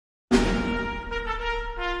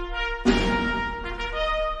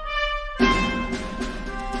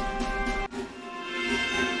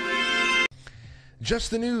Just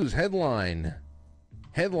the News headline.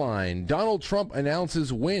 Donald Trump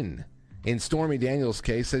announces win in Stormy Daniels'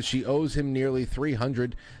 case, says she owes him nearly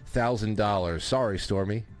 $300,000. Sorry,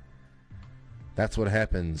 Stormy. That's what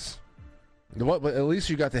happens. But at least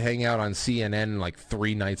you got to hang out on CNN like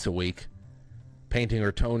 3 nights a week, painting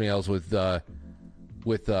her toenails with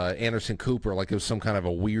Anderson Cooper like it was some kind of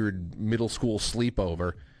a weird middle school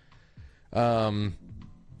sleepover.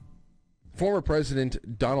 Former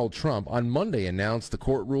President Donald Trump on Monday announced the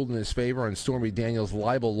court ruled in his favor on Stormy Daniels'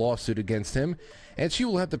 libel lawsuit against him, and she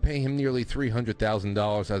will have to pay him nearly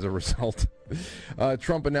 $300,000 as a result.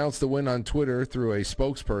 Trump announced the win on Twitter through a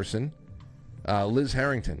spokesperson, Liz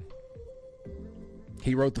Harrington.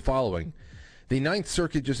 He wrote the following. The Ninth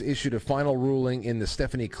Circuit just issued a final ruling in the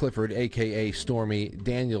Stephanie Clifford, a.k.a. Stormy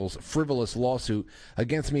Daniels, frivolous lawsuit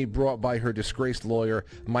against me brought by her disgraced lawyer,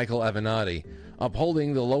 Michael Avenatti,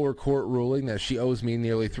 upholding the lower court ruling that she owes me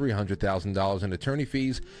nearly $300,000 in attorney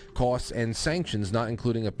fees, costs, and sanctions, not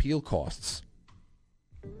including appeal costs.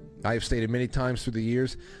 I have stated many times through the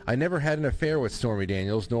years, I never had an affair with Stormy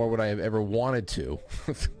Daniels, nor would I have ever wanted to.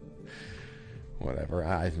 Whatever.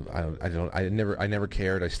 I never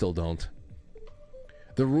cared. I still don't.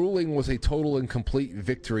 The ruling was a total and complete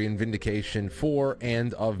victory and vindication for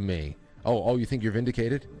and of me. Oh, you think you're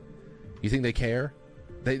vindicated? You think they care?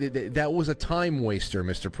 That was a time waster,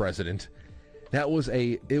 Mr. President. It was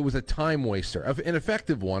a time waster, an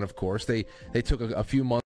effective one, of course. They took a few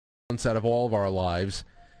months out of all of our lives,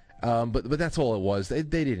 but that's all it was. They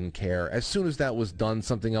didn't care. As soon as that was done,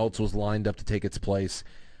 something else was lined up to take its place.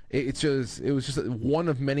 It was just one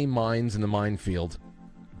of many mines in the minefield.